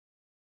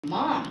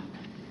Mom,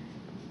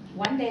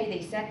 one day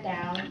they sat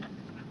down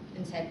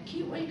and said,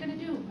 "Kate, what are you going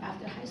to do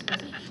after high school?" I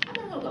said, "I'm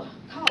going to go to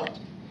college."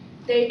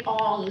 They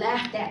all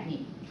laughed at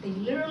me. They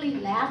literally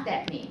laughed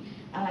at me.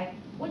 I'm like,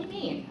 "What do you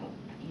mean?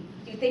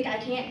 You think I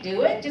can't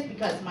do it just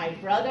because my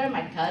brother,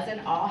 my cousin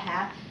all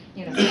have,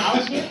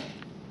 scholarship?"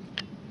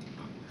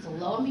 So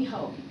lo and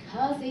behold,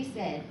 because they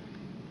said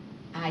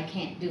I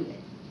can't do it.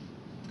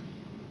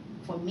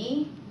 For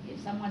me, if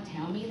someone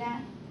tell me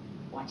that,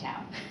 watch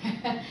out.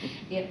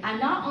 If I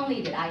not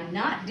only did I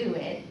not do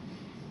it,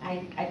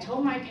 I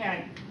told my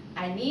parent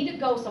I need to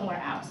go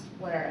somewhere else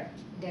where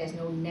there's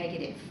no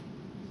negative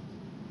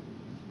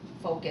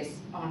focus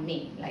on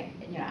me. Like,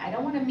 I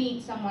don't want to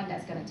meet someone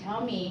that's going to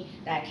tell me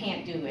that I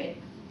can't do it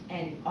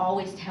and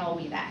always tell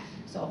me that.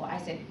 So I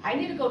said, I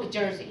need to go to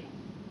Jersey.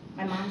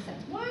 My mom said,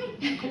 "Why?"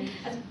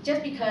 I said,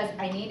 just because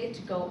I needed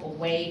to go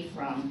away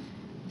from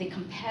the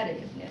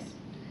competitiveness.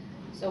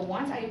 So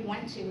once I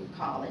went to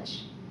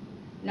college,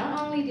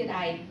 not only did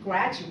I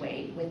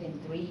graduate within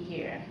 3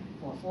 years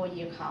for a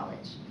 4-year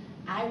college,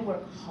 I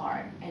worked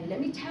hard. And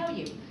let me tell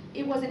you,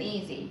 it wasn't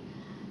easy.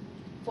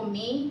 For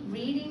me,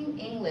 reading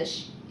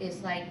English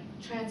is like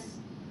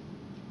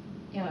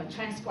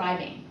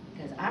transcribing.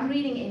 Because I'm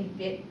reading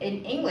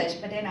in English,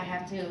 but then I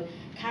have to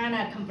kind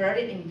of convert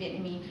it in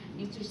Vietnamese.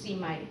 You should see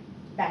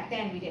back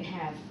then we didn't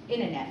have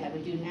internet like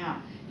we do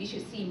now. You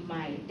should see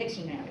my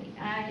dictionary.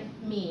 I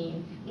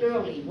mean,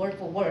 literally, word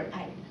for word.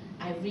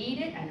 I read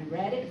it and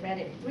read it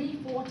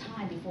 3-4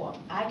 times before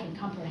I can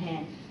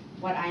comprehend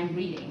what I'm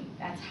reading.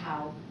 That's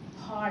how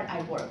hard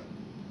I work.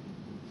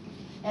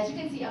 As you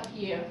can see up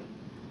here,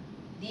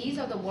 these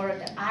are the words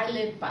that I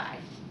live by.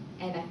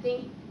 And I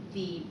think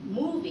the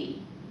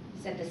movie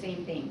said the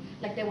same thing.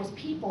 Like, there was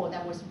people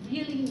that was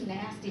really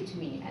nasty to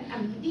me.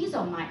 And these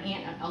are my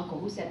aunt and uncle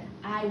who said,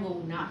 I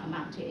will not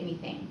amount to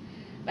anything.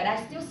 But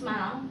I still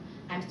smile.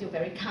 I'm still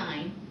very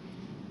kind.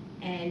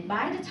 And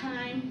by the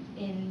time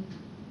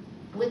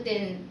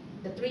within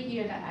the 3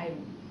 years that I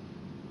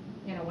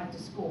went to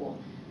school,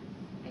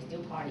 I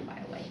still party, by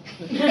the way.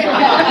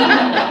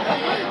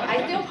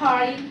 I still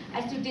party.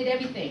 I still did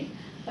everything.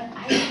 But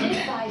I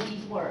live by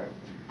these words.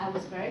 I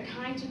was very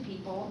kind to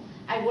people.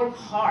 I worked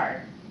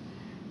hard.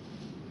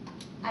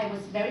 I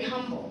was very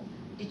humble.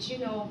 Did you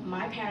know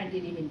my parents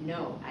didn't even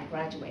know I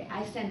graduated?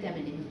 I sent them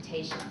an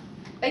invitation.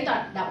 They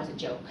thought that was a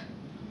joke.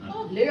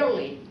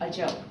 Literally a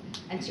joke.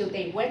 Until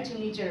they went to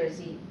New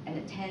Jersey and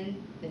attend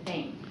the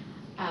thing.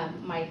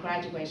 My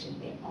graduation,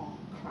 they all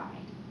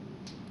cried.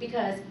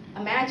 Because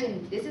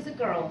imagine, this is a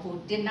girl who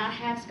did not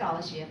have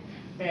scholarship,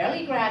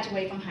 barely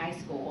graduated from high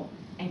school,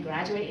 and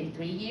graduate in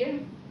 3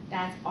 years.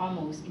 That's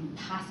almost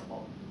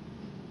impossible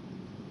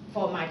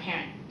for my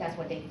parents. That's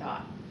what they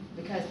thought.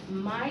 Because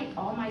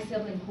all my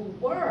siblings who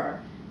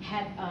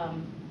had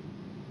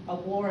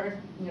award,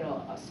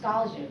 a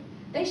scholarship,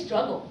 they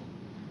struggled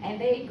and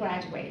they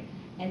graduated.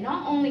 And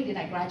not only did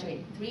I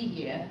graduate 3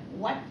 years,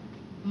 what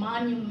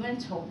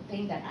monumental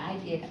thing that I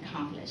did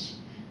accomplish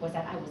was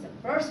that I was the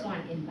first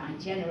one in my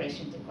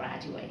generation to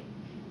graduate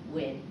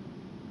with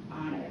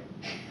honor.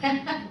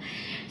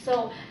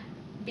 So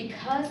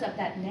because of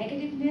that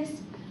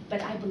negativeness,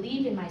 but I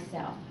believe in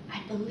myself.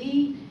 I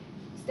believe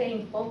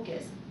staying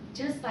focused,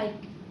 just like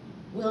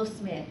Will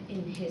Smith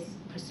in his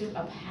pursuit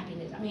of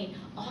happiness. I mean,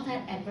 all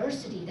that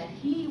adversity that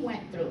he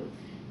went through,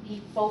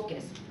 he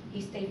focused.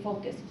 He stayed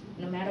focused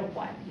no matter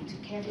what. He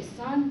took care of his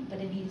son, but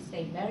then he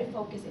stayed very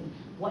focused in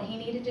what he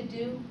needed to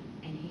do,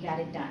 and he got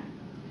it done.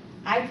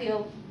 I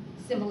feel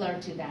similar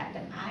to that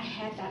I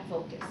had that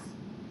focus.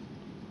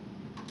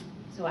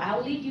 So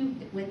I'll leave you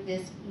with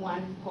this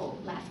one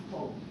quote, last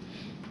quote.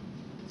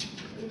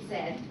 It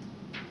said,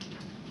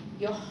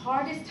 "Your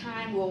hardest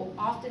time will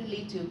often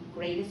lead to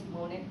greatest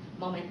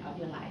moment of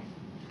your life."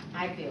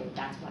 I feel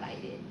that's what I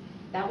did.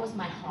 That was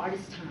my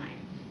hardest time.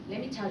 Let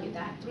me tell you,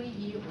 that 3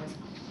 years was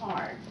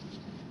hard,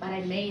 but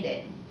I made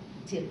it.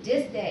 Till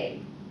this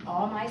day,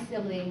 all my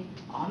siblings,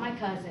 all my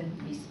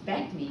cousins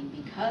respect me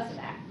because of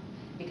that.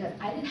 Because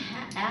I didn't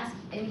ask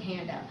any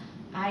handout.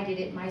 I did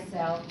it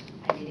myself.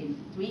 I did it in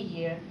 3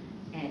 years.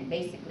 And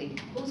basically,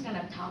 who's going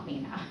to top me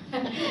now?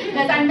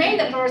 Because I made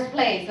the first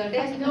place, so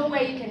there's no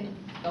way you can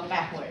go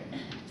backward.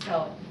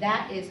 So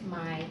that is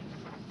my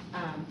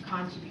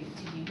contribute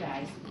to you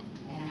guys,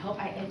 and I hope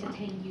I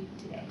entertain you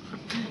today.